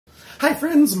Hi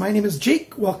friends, my name is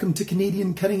Jake. Welcome to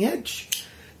Canadian Cutting Edge.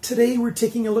 Today we're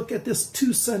taking a look at this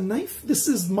TwoSun knife. This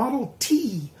is model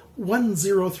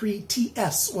T103,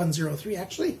 TS103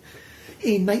 actually.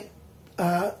 A night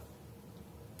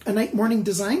morning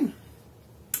design.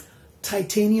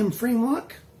 Titanium frame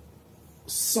lock.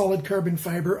 Solid carbon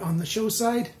fiber on the show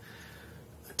side.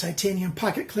 A titanium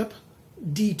pocket clip.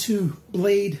 D2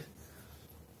 blade.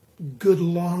 Good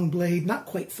long blade, not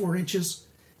quite 4 inches.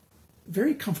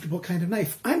 Very comfortable kind of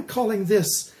knife. I'm calling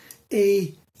this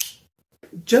a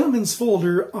gentleman's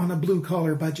folder on a blue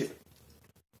collar budget.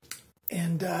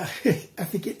 And I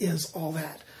think it is all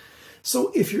that.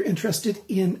 So if you're interested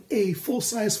in a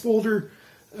full-size folder,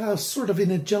 sort of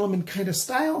in a gentleman kind of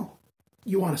style,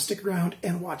 you want to stick around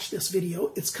and watch this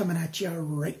video. It's coming at you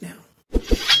right now.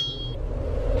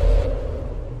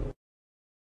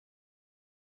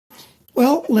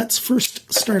 Well, let's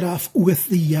first start off with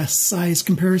the size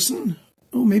comparison.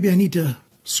 Oh, maybe I need to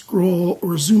scroll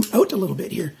or zoom out a little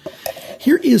bit here.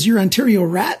 Here is your Ontario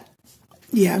Rat.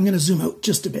 Yeah, I'm going to zoom out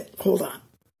just a bit. Hold on.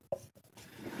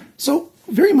 So,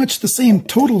 very much the same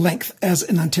total length as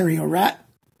an Ontario Rat,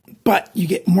 but you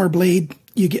get more blade,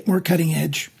 you get more cutting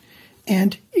edge,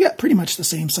 and you got pretty much the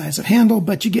same size of handle,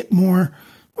 but you get more,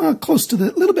 well, close to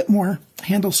the little bit more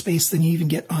handle space than you even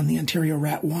get on the Ontario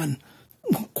Rat 1.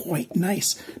 Quite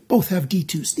nice. Both have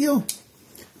D2 steel,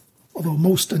 although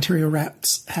most Ontario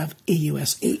Rats have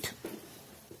AUS 8.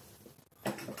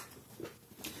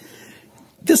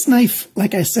 This knife,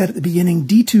 like I said at the beginning,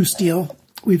 D2 steel.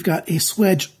 We've got a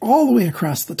swedge all the way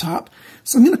across the top.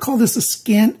 So I'm going to call this a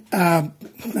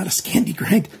not a Scandi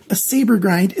grind, a saber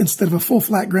grind instead of a full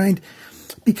flat grind,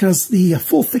 because the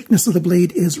full thickness of the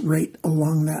blade is right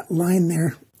along that line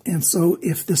there. And so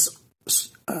if this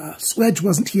swedge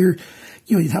wasn't here,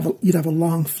 you'd have a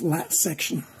long flat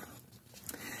section.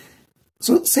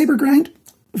 So saber grind,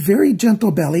 very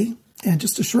gentle belly, and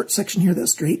just a short section here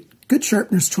that's straight. Good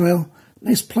sharpener's choil,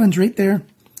 nice plunge right there.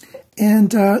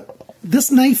 And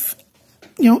this knife,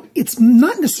 it's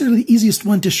not necessarily the easiest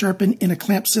one to sharpen in a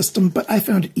clamp system, but I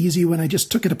found it easy when I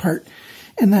just took it apart,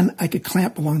 and then I could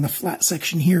clamp along the flat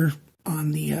section here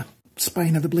on the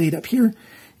spine of the blade up here,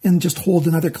 and just hold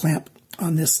another clamp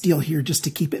on this steel here just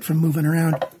to keep it from moving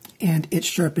around. And it's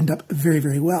sharpened up very,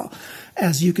 very well.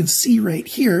 As you can see right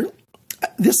here,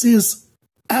 this is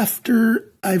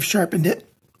after I've sharpened it.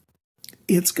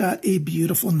 It's got a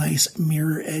beautiful, nice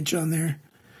mirror edge on there.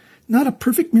 Not a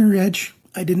perfect mirror edge.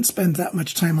 I didn't spend that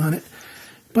much time on it,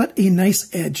 but a nice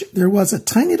edge. There was a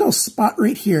tiny little spot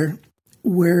right here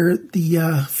where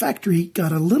the factory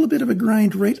got a little bit of a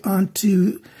grind right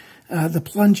onto the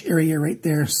plunge area right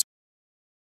there.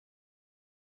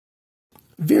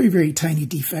 Very, very tiny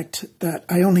defect that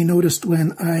I only noticed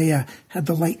when I had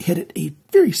the light hit it a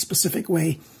very specific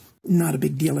way. Not a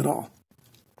big deal at all.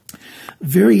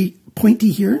 Very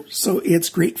pointy here, so it's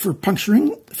great for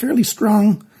puncturing. Fairly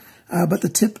strong, but the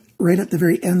tip right at the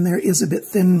very end there is a bit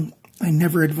thin. I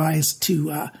never advise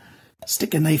to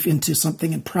stick a knife into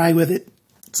something and pry with it.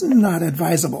 It's not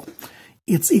advisable.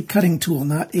 It's a cutting tool,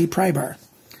 not a pry bar.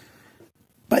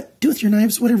 But do with your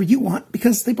knives whatever you want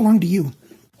because they belong to you.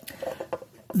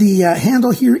 The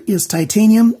handle here is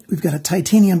titanium. We've got a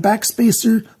titanium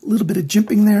backspacer, a little bit of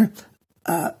jimping there,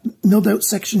 milled out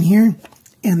section here,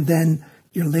 and then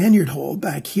your lanyard hole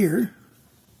back here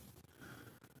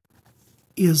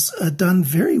is done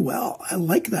very well. I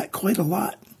like that quite a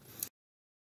lot.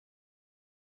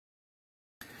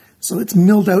 So it's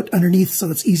milled out underneath,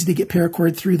 so it's easy to get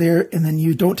paracord through there, and then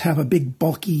you don't have a big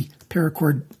bulky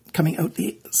paracord coming out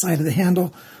the side of the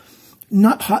handle.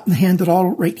 Not hot in the hand at all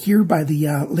right here by the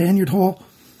lanyard hole.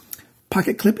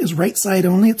 Pocket clip is right side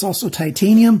only. It's also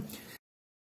titanium.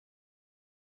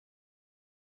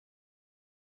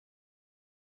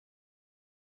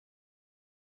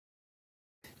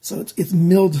 So it's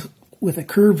milled with a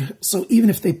curve. So even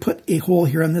if they put a hole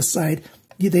here on this side,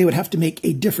 they would have to make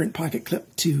a different pocket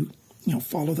clip to,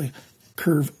 follow the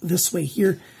curve this way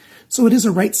here. So it is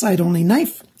a right side only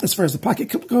knife as far as the pocket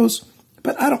clip goes.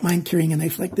 But I don't mind carrying a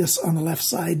knife like this on the left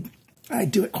side. I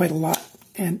do it quite a lot,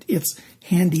 and it's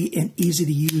handy and easy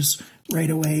to use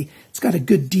right away. It's got a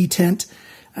good detent,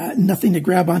 nothing to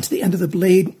grab onto the end of the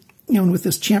blade. And with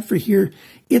this chamfer here,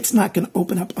 it's not going to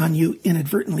open up on you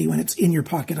inadvertently when it's in your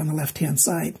pocket on the left-hand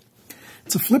side.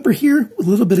 It's a flipper here with a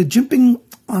little bit of jimping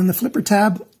on the flipper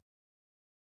tab.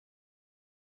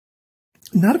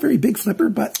 Not a very big flipper,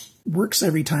 but works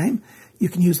every time. You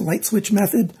can use the light switch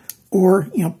method, or,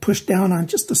 push down on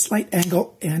just a slight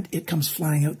angle, and it comes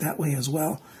flying out that way as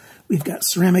well. We've got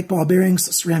ceramic ball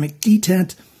bearings, ceramic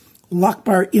detent, lock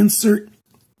bar insert,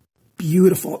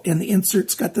 beautiful. And the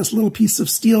insert's got this little piece of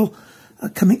steel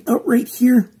coming out right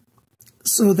here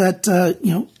so that,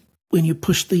 you know, when you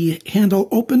push the handle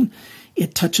open,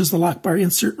 it touches the lock bar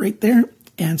insert right there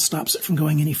and stops it from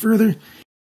going any further.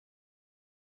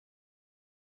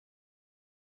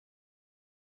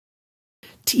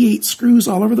 T8 screws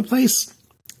all over the place,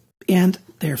 and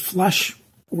they're flush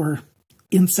or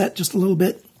inset just a little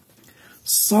bit.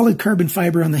 Solid carbon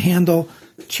fiber on the handle,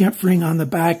 chamfering on the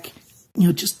back, you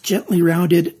know, just gently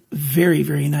rounded, very,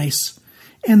 very nice.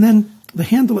 And then the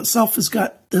handle itself has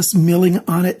got this milling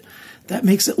on it that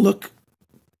makes it look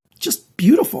just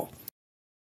beautiful.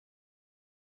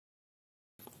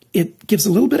 It gives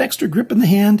a little bit extra grip in the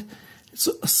hand. It's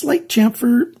a slight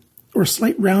chamfer or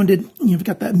slight rounded. You've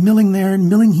got that milling there and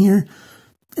milling here,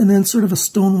 and then sort of a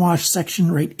stonewash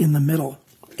section right in the middle,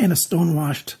 and a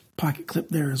stonewashed pocket clip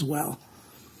there as well.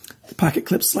 The pocket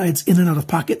clip slides in and out of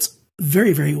pockets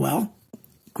very, very well.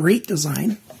 Great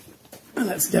design. And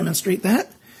let's demonstrate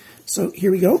that. So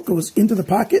here we go. Goes into the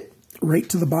pocket, right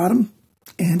to the bottom,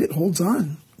 and it holds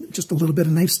on. Just a little bit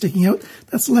of knife sticking out.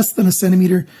 That's less than a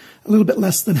centimeter, a little bit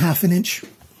less than half an inch.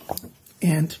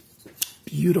 And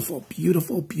beautiful,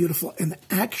 beautiful, beautiful. And the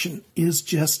action is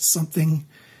just something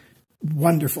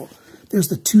wonderful. There's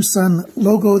the TwoSun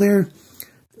logo there,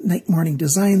 night morning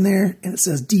design there, and it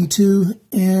says D2.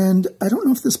 And I don't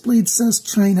know if this blade says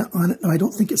China on it. No, I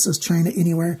don't think it says China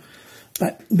anywhere,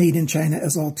 but made in China,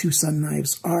 as all TwoSun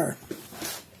knives are.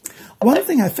 One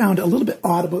thing I found a little bit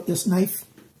odd about this knife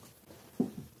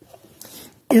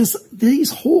is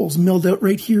these holes milled out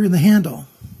right here in the handle.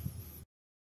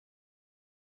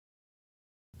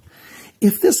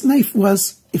 If this knife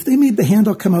was, if they made the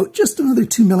handle come out just another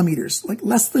 2 millimeters, like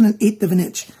less than 1/8 of an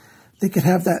inch, they could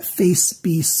have that face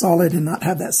be solid and not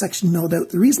have that section milled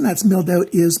out. The reason that's milled out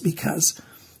is because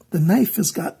the knife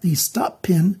has got the stop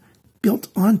pin built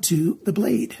onto the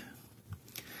blade.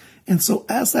 And so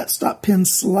as that stop pin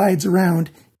slides around,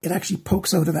 it actually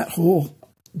pokes out of that hole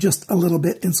just a little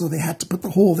bit, and so they had to put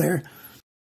the hole there.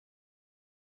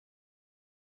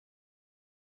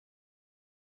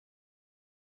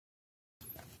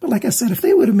 But like I said, if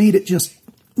they would have made it just,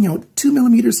 you know, 2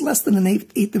 millimeters, less than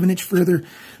 1/8 of an inch further,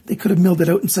 they could have milled it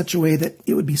out in such a way that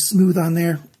it would be smooth on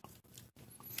there.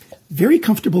 Very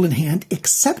comfortable in hand,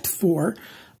 except for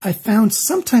I found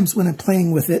sometimes when I'm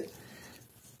playing with it,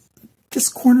 this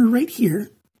corner right here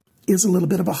is a little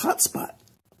bit of a hot spot.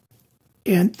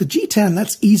 And the G10,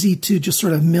 that's easy to just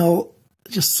sort of mill,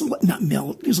 not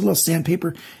mill, use a little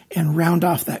sandpaper and round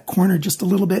off that corner just a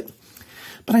little bit.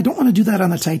 But I don't want to do that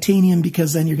on the titanium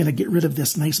because then you're going to get rid of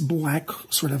this nice black,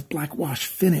 sort of black wash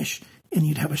finish, and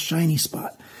you'd have a shiny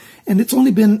spot. And it's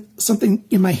only been something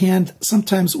in my hand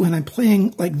sometimes when I'm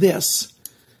playing like this,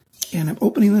 and I'm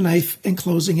opening the knife and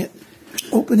closing it,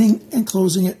 opening and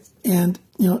closing it, and,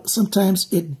 you know, sometimes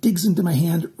it digs into my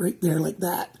hand right there like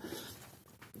that.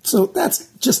 So that's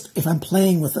just if I'm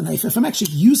playing with the knife. If I'm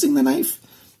actually using the knife,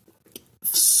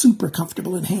 super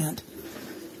comfortable in hand.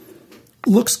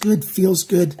 Looks good, feels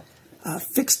good.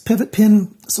 Fixed pivot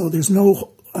pin, so there's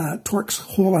no Torx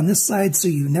hole on this side, so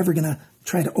you're never going to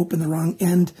try to open the wrong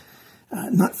end.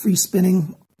 Not free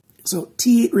spinning. So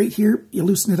T8 right here, you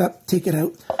loosen it up, take it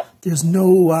out. There's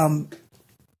no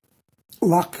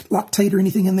Loctite or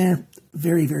anything in there.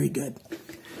 Very, very good.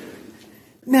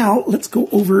 Now, let's go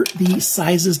over the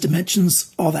sizes,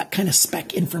 dimensions, all that kind of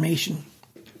spec information.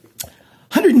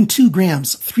 102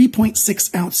 grams,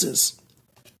 3.6 ounces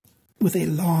with a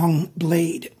long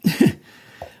blade.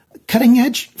 Cutting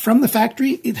edge from the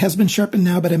factory, it has been sharpened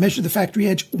now, but I measured the factory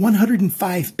edge,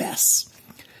 105 bests.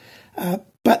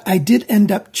 But I did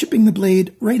end up chipping the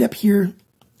blade right up here,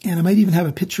 and I might even have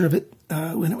a picture of it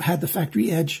when it had the factory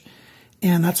edge,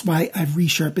 and that's why I've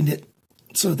resharpened it,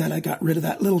 so that I got rid of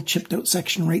that little chipped out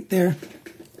section right there.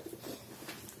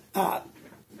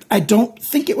 I don't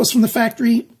think it was from the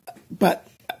factory, but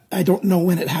I don't know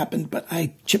when it happened, but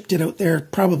I chipped it out there.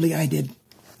 Probably I did.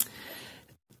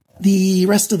 The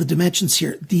rest of the dimensions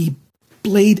here, the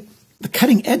blade, the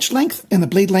cutting edge length and the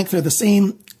blade length are the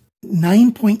same,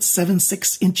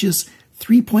 9.76 inches,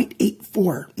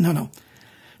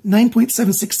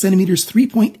 9.76 centimeters,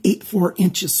 3.84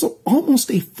 inches, so almost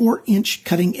a 4-inch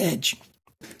cutting edge.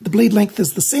 The blade length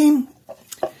is the same.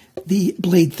 The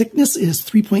blade thickness is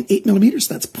 3.8 millimeters.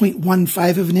 That's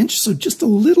 0.15 of an inch, so just a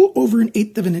little over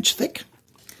 1/8 of an inch thick.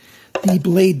 The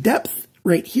blade depth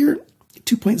right here,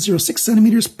 2.06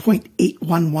 centimeters,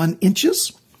 0.811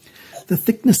 inches. The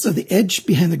thickness of the edge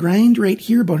behind the grind right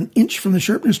here, about 1 inch from the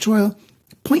sharpener's choil,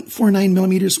 0.49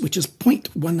 millimeters, which is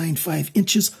 0.195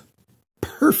 inches.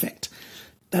 Perfect.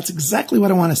 That's exactly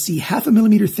what I want to see. 0.5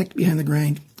 millimeter thick behind the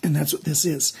grind, and that's what this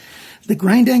is. The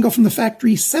grind angle from the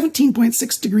factory,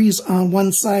 17.6 degrees on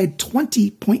one side,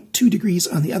 20.2 degrees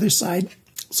on the other side.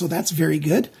 So that's very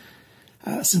good.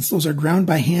 Since those are ground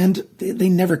by hand, they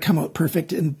never come out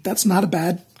perfect, and that's not a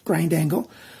bad grind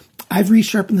angle. I've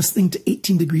resharpened this thing to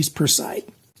 18 degrees per side.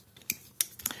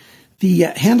 The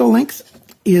handle length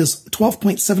is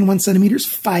 12.71 centimeters,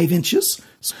 5 inches.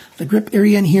 So the grip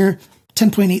area in here,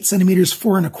 10.8 centimeters,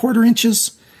 4¼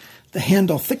 inches. The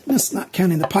handle thickness, not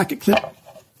counting the pocket clip,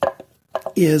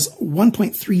 is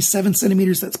 1.37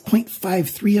 centimeters. That's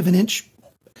 0.53 of an inch.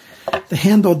 The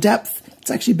handle depth, it's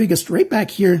actually biggest right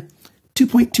back here,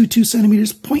 2.22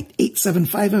 centimeters,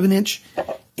 0.875 of an inch.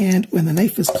 And when the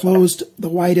knife is closed, the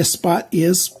widest spot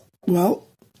is, well,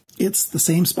 it's the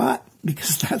same spot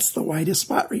because that's the widest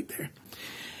spot right there.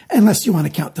 Unless you want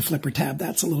to count the flipper tab,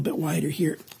 that's a little bit wider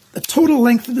here. The total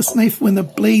length of this knife when the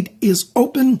blade is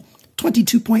open,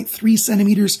 22.3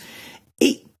 centimeters,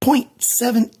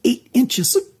 8.78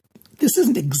 inches. So this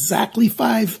isn't exactly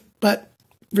 5, but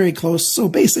very close. So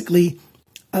basically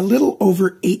a little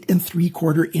over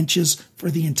 8¾ inches for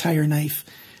the entire knife.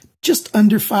 Just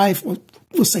under 5, well,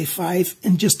 we'll say 5,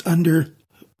 and just under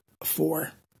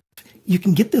 4. You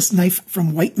can get this knife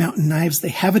from White Mountain Knives. They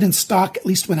have it in stock, at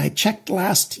least when I checked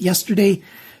yesterday.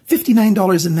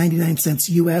 $59.99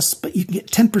 US, but you can get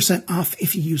 10% off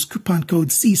if you use coupon code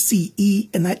CCE,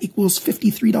 and that equals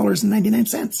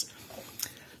 $53.99.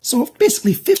 So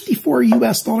basically $54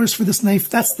 US for this knife.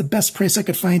 That's the best price I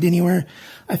could find anywhere.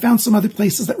 I found some other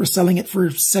places that were selling it for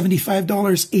 $75,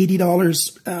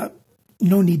 $80.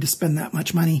 No need to spend that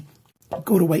much money.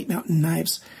 Go to White Mountain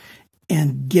Knives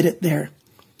and get it there.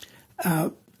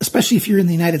 Especially if you're in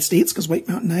the United States, because White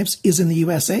Mountain Knives is in the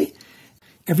USA.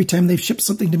 Every time they've shipped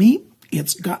something to me,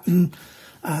 it's gotten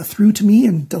through to me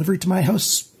and delivered to my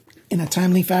house in a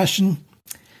timely fashion.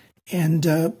 And,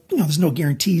 there's no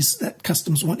guarantees that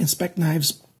customs won't inspect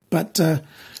knives. But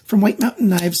from White Mountain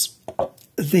Knives,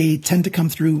 they tend to come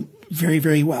through very,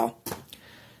 very well.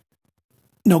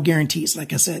 No guarantees,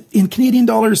 like I said. In Canadian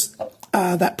dollars,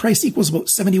 that price equals about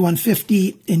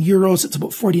 $71.50. In euros, it's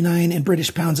about 49. In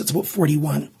British pounds, it's about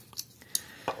 41.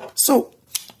 So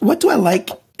what do I like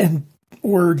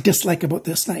or dislike about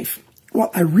this knife?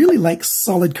 Well, I really like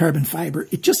solid carbon fiber.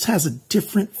 It just has a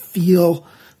different feel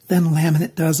than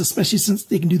laminate does, especially since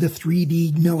they can do the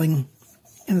 3D milling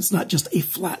and it's not just a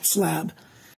flat slab.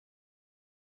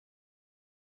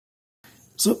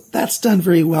 So that's done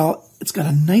very well. It's got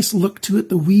a nice look to it.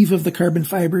 The weave of the carbon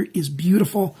fiber is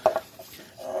beautiful.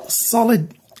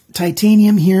 Solid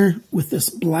titanium here with this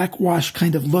black wash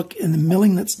kind of look, and the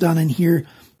milling that's done in here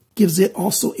gives it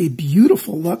also a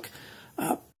beautiful look.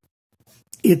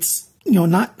 It's,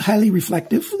 not highly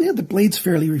reflective. The blade's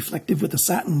fairly reflective with a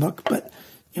satin look, but,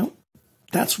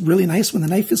 that's really nice. When the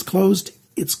knife is closed,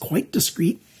 it's quite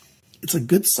discreet. It's a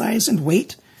good size and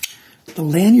weight. The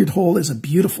lanyard hole is a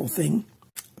beautiful thing.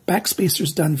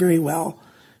 Backspacer's done very well.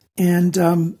 And,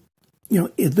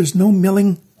 there's no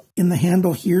milling in the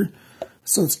handle here,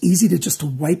 so it's easy to just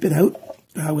wipe it out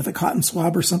with a cotton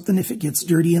swab or something if it gets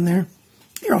dirty in there.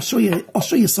 Here, I'll show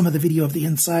you some of the video of the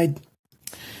inside.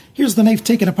 Here's the knife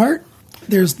taken apart.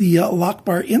 There's the lock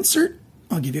bar insert.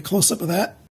 I'll give you a close-up of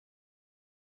that.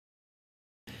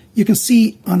 You can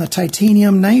see on the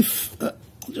titanium knife, I'll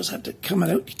just have to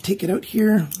take it out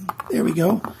here. There we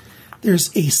go.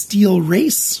 There's a steel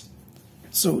race.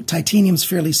 So titanium's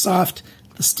fairly soft.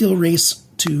 The steel race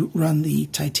to run the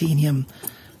titanium,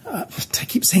 I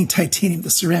keep saying titanium, the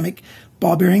ceramic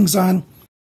ball bearings on.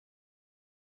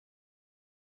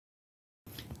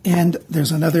 And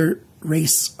there's another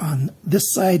race on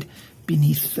this side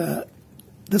beneath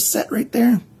this set right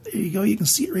there. There you go. You can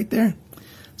see it right there.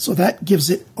 So that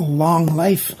gives it a long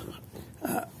life.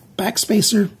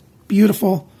 Backspacer,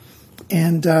 beautiful.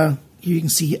 And here you can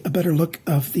see a better look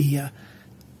of the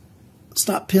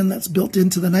stop pin that's built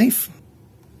into the knife.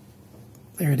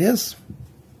 There it is.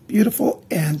 Beautiful.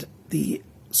 And the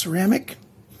ceramic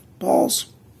balls.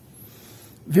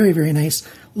 Very, very nice. A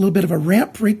little bit of a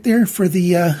ramp right there for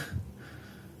the,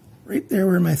 right there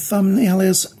where my thumbnail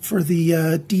is, for the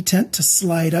detent to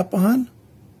slide up on.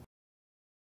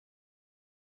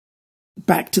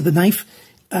 Back to the knife.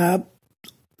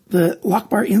 The lock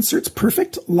bar insert's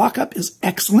perfect. Lockup is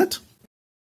excellent.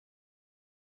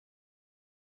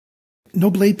 No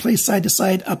blade play side to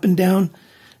side, up and down.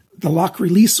 The lock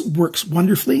release works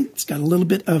wonderfully. It's got a little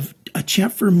bit of a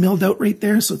chamfer milled out right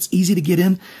there, so it's easy to get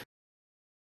in.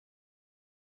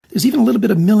 There's even a little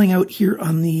bit of milling out here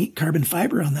on the carbon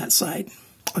fiber on that side.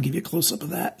 I'll give you a close-up of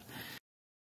that.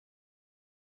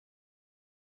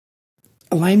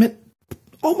 Alignment,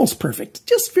 almost perfect.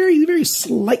 Just very, very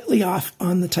slightly off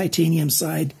on the titanium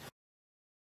side.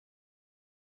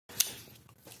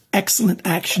 excellent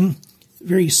action,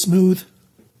 very smooth.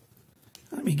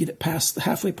 Let me get it past the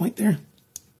halfway point there.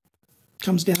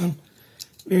 Comes down,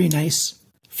 very nice.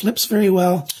 Flips very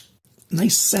well,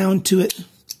 nice sound to it.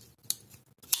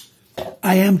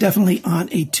 I am definitely on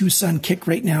a TwoSun kick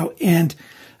right now, and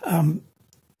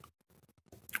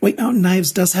White Mountain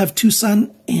Knives does have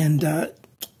TwoSun, and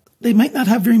they might not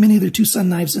have very many of their TwoSun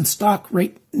knives in stock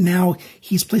right now.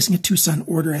 He's placing a TwoSun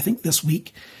order, I think, this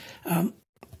week.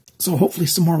 So hopefully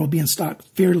some more will be in stock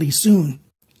fairly soon.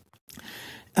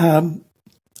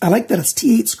 I like that it's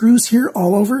T8 screws here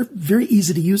all over. Very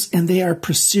easy to use, and they are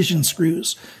precision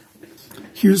screws.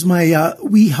 Here's my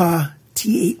Weehaw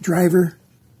T8 driver,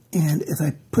 and if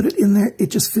I put it in there,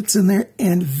 it just fits in there,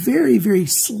 and very, very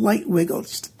slight wiggle.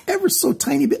 Just ever so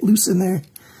tiny bit loose in there.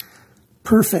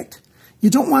 Perfect. You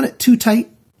don't want it too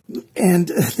tight, and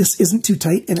this isn't too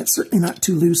tight, and it's certainly not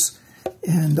too loose.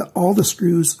 And all the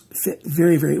screws fit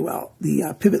very, very well.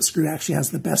 The pivot screw actually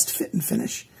has the best fit and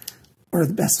finish, or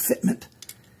the best fitment.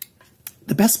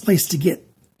 The best place to get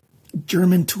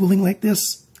German tooling like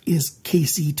this is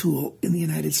KC Tool in the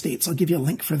United States. I'll give you a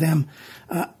link for them.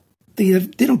 They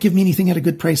don't give me anything at a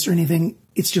good price or anything.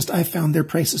 It's just I found their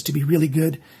prices to be really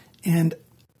good. And,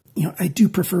 you know, I do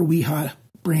prefer Weehaw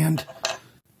brand.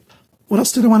 What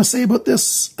else did I want to say about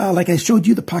this? Like I showed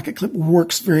you, the pocket clip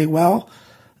works very well.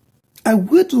 I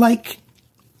would like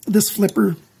this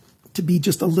flipper to be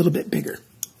just a little bit bigger.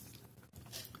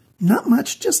 Not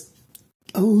much, just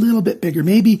a little bit bigger.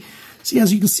 Maybe, see,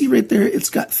 as you can see right there, it's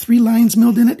got 3 lines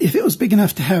milled in it. If it was big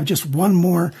enough to have just one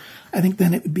more, I think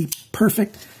then it would be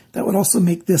perfect. That would also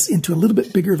make this into a little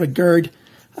bit bigger of a guard,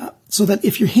 so that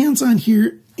if your hand's on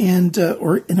here and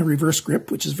or in a reverse grip,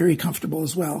 which is very comfortable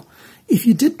as well, if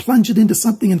you did plunge it into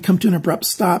something and come to an abrupt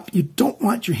stop, you don't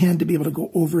want your hand to be able to go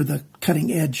over the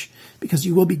cutting edge, because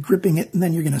you will be gripping it and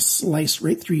then you're going to slice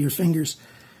right through your fingers,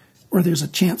 or there's a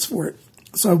chance for it.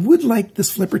 So I would like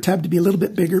this flipper tab to be a little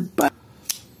bit bigger, but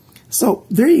so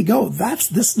there you go. That's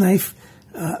this knife,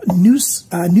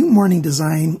 new morning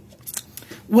design.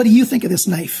 What do you think of this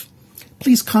knife?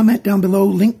 Please comment down below,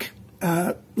 link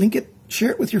it,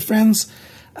 share it with your friends,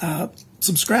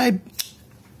 subscribe,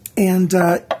 and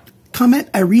comment.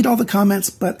 I read all the comments,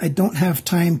 but I don't have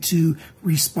time to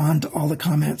respond to all the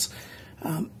comments.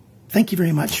 Thank you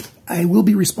very much. I will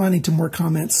be responding to more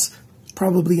comments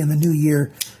probably in the new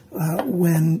year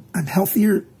when I'm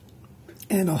healthier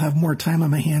and I'll have more time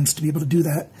on my hands to be able to do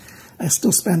that. I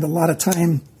still spend a lot of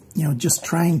time, you know, just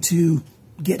trying to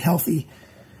get healthy.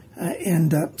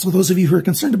 So those of you who are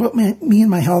concerned about me and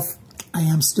my health, I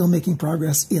am still making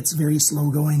progress. It's very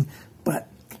slow going, but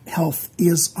health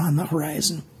is on the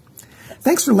horizon.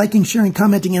 Thanks for liking, sharing,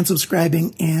 commenting, and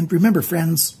subscribing. And remember,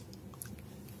 friends,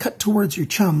 cut towards your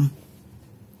chum,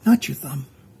 not your thumb.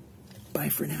 Bye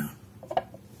for now.